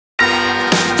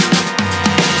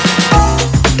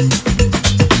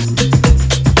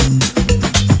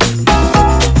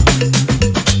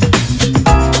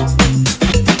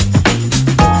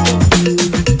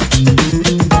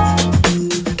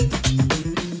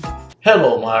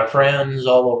Hello, my friends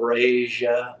all over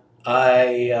Asia.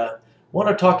 I want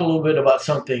to talk a little bit about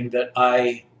something that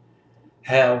I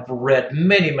have read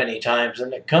many, many times,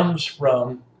 and it comes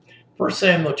from 1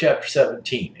 Samuel chapter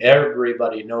 17.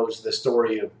 Everybody knows the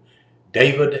story of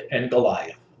David and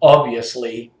Goliath.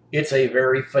 Obviously, it's a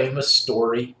very famous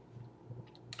story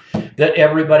that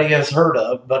everybody has heard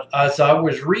of, but as I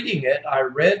was reading it, I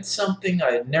read something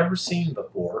I had never seen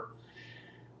before.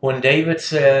 When David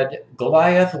said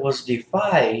Goliath was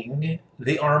defying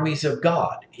the armies of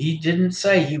God. He didn't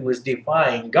say he was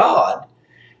defying God.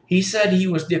 He said he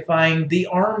was defying the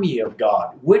army of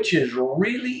God, which is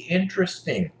really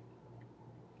interesting.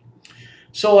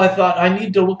 So I thought I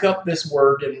need to look up this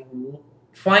word and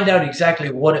find out exactly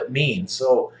what it means.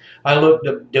 So I looked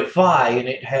up defy, and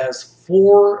it has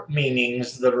 4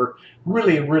 meanings that are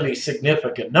really, really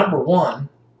significant. Number 1,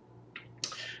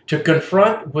 to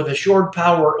confront with assured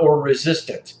power or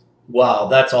resistance. Wow,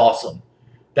 that's awesome.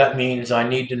 That means I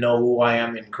need to know who I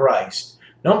am in Christ.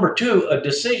 Number 2, a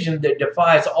decision that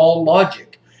defies all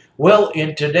logic. Well,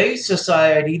 in today's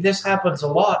society, this happens a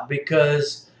lot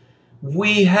because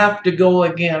we have to go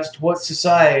against what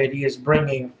society is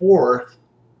bringing forth,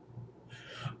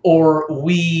 or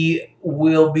we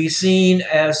will be seen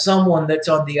as someone that's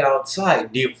on the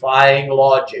outside, defying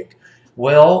logic.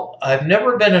 Well, I've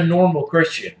never been a normal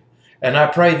Christian. And I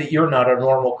pray that you're not a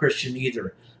normal Christian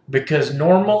either, because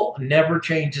normal never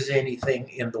changes anything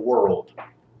in the world.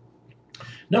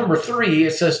 Number 3,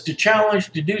 it says to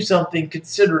challenge to do something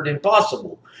considered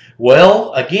impossible.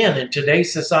 Well, again, in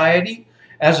today's society,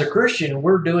 as a Christian,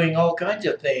 we're doing all kinds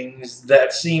of things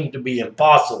that seem to be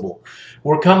impossible.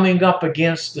 We're coming up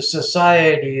against a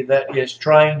society that is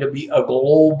trying to be a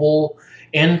global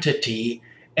entity.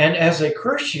 And as a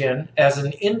Christian, as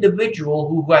an individual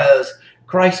who has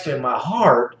Christ in my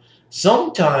heart,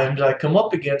 sometimes I come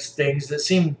up against things that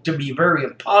seem to be very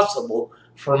impossible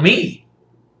for me.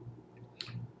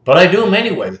 But I do them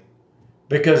anyway,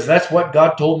 because that's what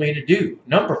God told me to do.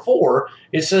 Number 4,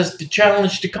 it says to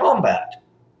challenge to combat.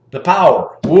 The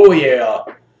power. Oh yeah.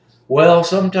 Well,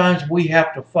 sometimes we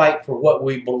have to fight for what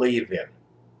we believe in.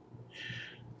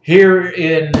 Here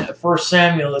in 1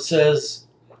 Samuel it says,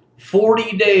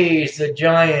 40 days the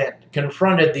giant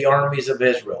confronted the armies of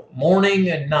Israel. Morning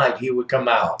and night he would come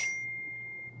out.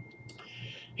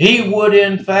 He would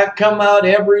in fact come out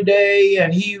every day,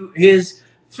 and his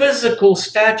physical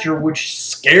stature would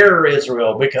scare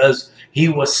Israel because he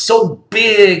was so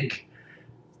big.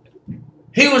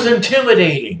 He was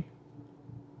intimidating.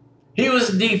 He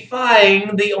was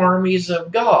defying the armies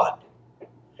of God.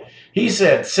 He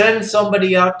said, send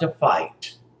somebody out to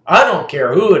fight. I don't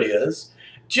care who it is.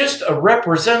 Just a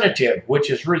representative, which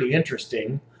is really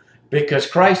interesting because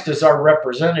Christ is our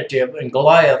representative and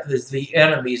Goliath is the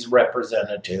enemy's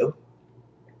representative.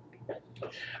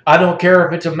 I don't care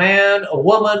if it's a man, a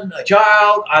woman, a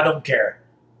child, I don't care.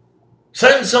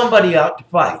 Send somebody out to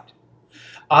fight.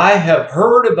 I have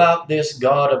heard about this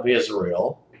God of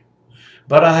Israel,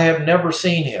 but I have never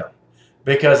seen him.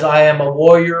 Because I am a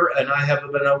warrior, and I have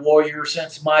been a warrior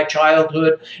since my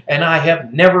childhood, and I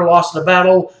have never lost a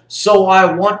battle, so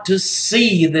I want to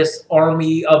see this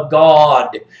army of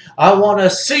God. I want to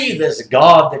see this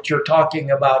God that you're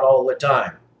talking about all the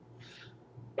time.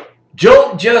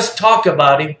 Don't just talk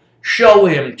about him, show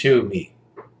him to me.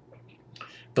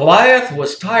 Goliath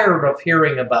was tired of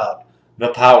hearing about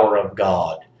the power of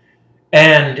God.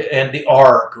 And the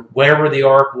ark, wherever the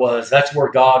ark was, that's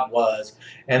where God was.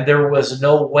 And there was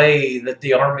no way that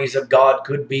the armies of God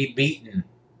could be beaten.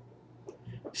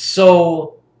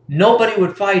 So nobody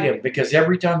would fight him, because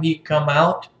every time he'd come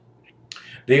out,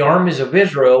 the armies of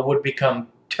Israel would become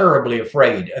terribly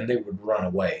afraid and they would run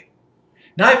away.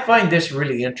 Now I find this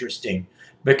really interesting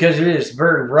because it is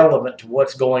very relevant to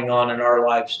what's going on in our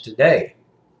lives today.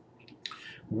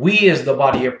 We as the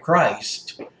body of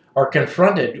Christ are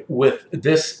confronted with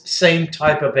this same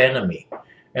type of enemy.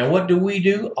 And what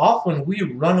do? Often we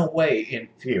run away in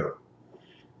fear.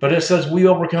 But it says we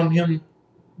overcome him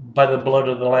by the blood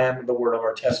of the Lamb and the word of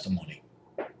our testimony.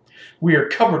 We are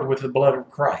covered with the blood of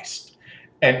Christ.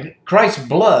 And Christ's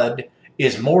blood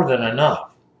is more than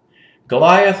enough.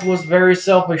 Goliath was very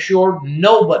self-assured.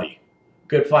 Nobody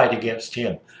could fight against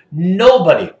him.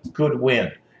 Nobody could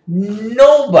win.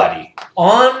 Nobody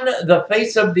on the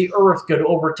face of the earth could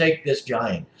overtake this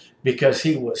giant because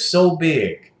he was so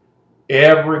big.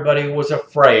 Everybody was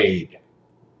afraid.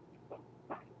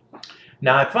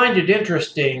 Now, I find it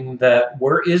interesting that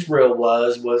where Israel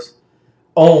was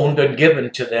owned and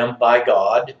given to them by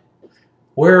God.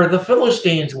 Where the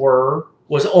Philistines were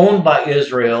was owned by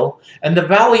Israel, and the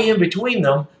valley in between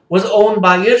them was owned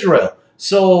by Israel.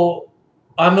 So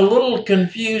I'm a little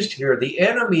confused here. The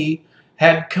enemy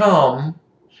had come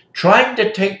trying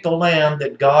to take the land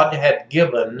that God had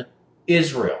given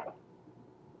Israel.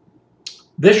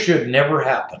 This should never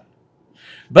happen.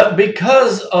 But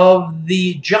because of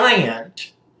the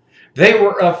giant, they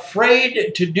were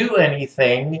afraid to do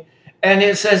anything, and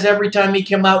it says every time he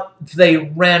came out, they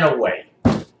ran away.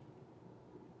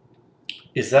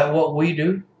 Is that what we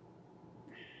do?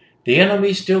 The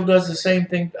enemy still does the same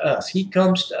thing to us. He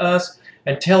comes to us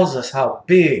and tells us how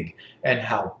big and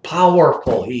how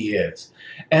powerful he is,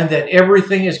 and that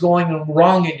everything is going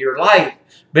wrong in your life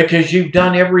because you've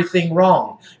done everything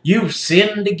wrong. You've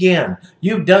sinned again.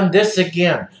 You've done this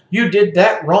again. You did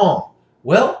that wrong.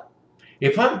 Well,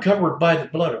 if I'm covered by the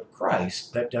blood of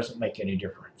Christ, that doesn't make any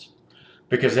difference.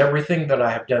 Because everything that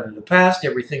I have done in the past,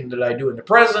 everything that I do in the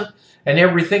present, and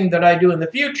everything that I do in the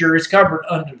future is covered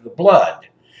under the blood.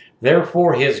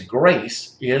 Therefore, his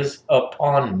grace is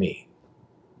upon me.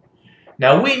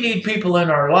 Now, we need people in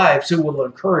our lives who will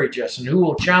encourage us and who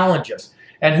will challenge us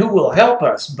and who will help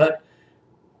us. But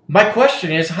my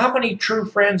question is, how many true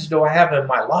friends do I have in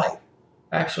my life?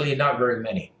 Actually, not very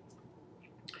many.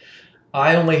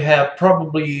 I only have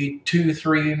probably 2,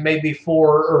 3, maybe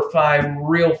 4 or 5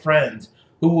 real friends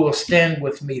who will stand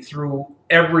with me through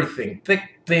everything,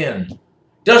 thick, thin.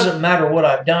 Doesn't matter what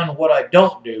I've done, what I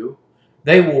don't do.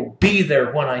 They will be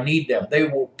there when I need them. They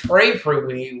will pray for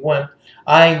me when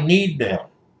I need them.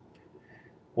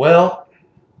 Well,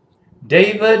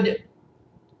 David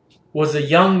was a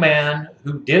young man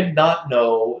who did not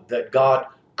know that God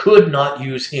could not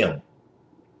use him.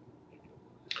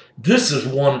 This is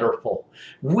wonderful.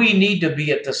 We need to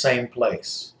be at the same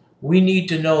place. We need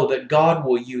to know that God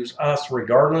will use us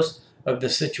regardless of the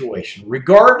situation,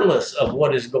 regardless of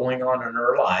what is going on in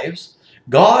our lives.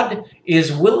 God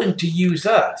is willing to use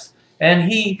us,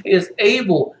 and he is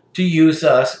able to use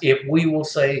us if we will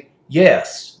say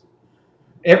yes.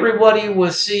 Everybody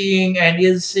was seeing and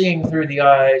is seeing through the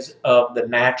eyes of the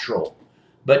natural,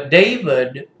 but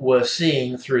David was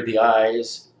seeing through the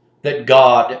eyes that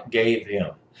God gave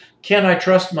him. Can I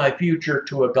trust my future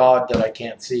to a God that I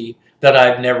can't see, that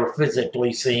I've never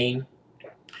physically seen?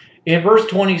 In verse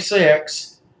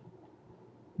 26,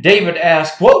 David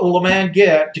asked, what will a man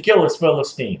get to kill his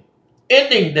Philistine?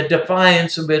 Ending the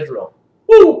defiance of Israel.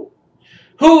 Woo!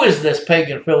 Who is this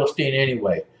pagan Philistine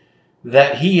anyway,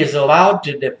 that he is allowed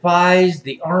to defy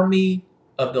the army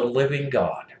of the living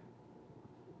God?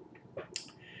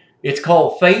 It's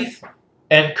called faith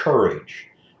and courage.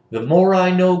 The more I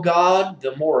know God,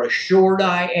 the more assured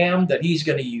I am that he's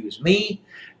going to use me.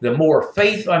 The more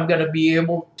faith I'm going to be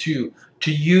able to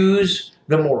use,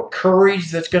 the more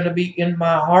courage that's going to be in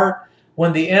my heart.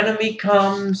 When the enemy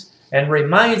comes and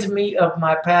reminds me of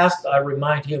my past, I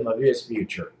remind him of his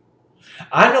future.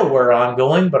 I know where I'm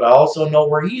going, but I also know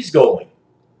where he's going.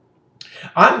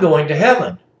 I'm going to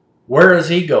heaven. Where is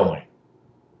he going?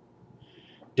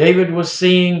 David was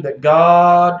seeing that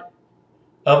God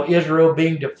of Israel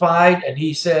being defied, and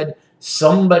he said,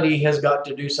 somebody has got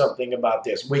to do something about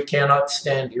this. We cannot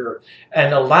stand here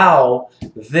and allow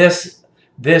this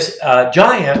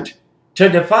giant to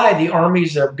defy the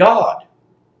armies of God.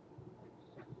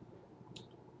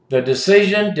 The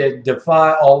decision did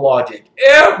defy all logic.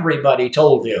 Everybody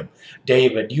told him,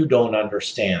 David, you don't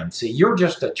understand. See, you're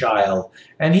just a child,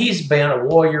 and he's been a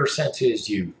warrior since his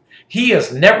youth. He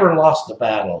has never lost a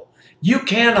battle. You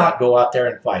cannot go out there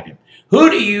and fight him. Who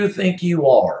do you think you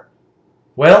are?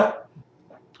 Well,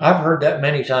 I've heard that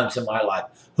many times in my life.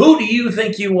 Who do you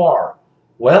think you are?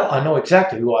 Well, I know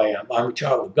exactly who I am. I'm a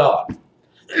child of God.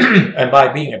 And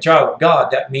by being a child of God,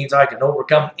 that means I can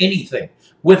overcome anything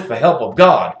with the help of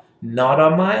God. Not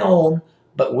on my own,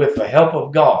 but with the help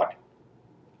of God.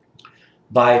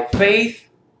 By faith,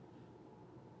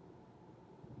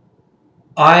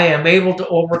 I am able to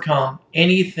overcome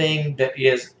anything that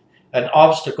is an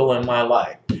obstacle in my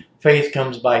life. Faith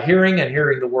comes by hearing, and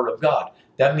hearing the Word of God.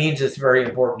 That means it's very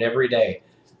important every day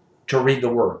to read the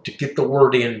Word, to get the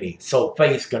Word in me, so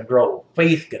faith can grow,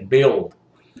 faith can build.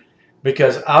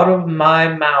 Because out of my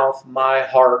mouth, my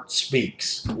heart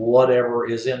speaks. Whatever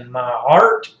is in my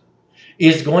heart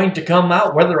is going to come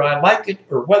out, whether I like it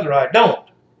or whether I don't.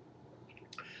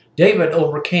 David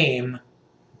overcame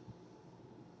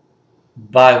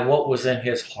by what was in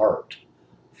his heart.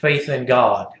 Faith in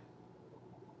God.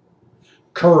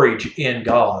 Courage in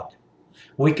God.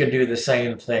 We can do the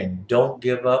same thing. Don't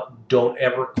give up. Don't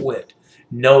ever quit.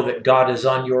 know that God is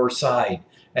on your side.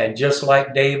 And just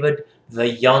like David, the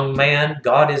young man,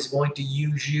 God is going to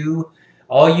use you.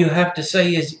 All you have to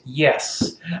say is,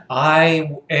 yes,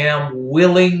 I am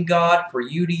willing, God, for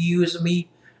you to use me.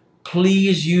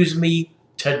 Please use me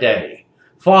today.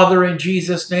 Father, in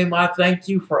Jesus' name, I thank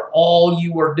you for all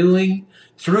you are doing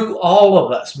through all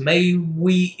of us. May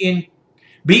we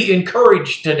be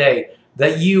encouraged today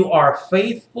that you are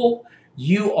faithful,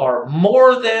 you are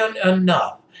more than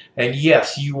enough. And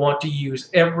yes, you want to use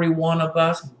every one of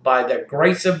us by the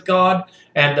grace of God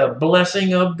and the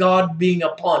blessing of God being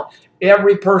upon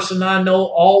every person I know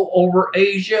all over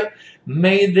Asia.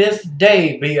 May this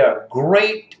day be a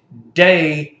great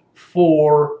day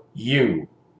for you.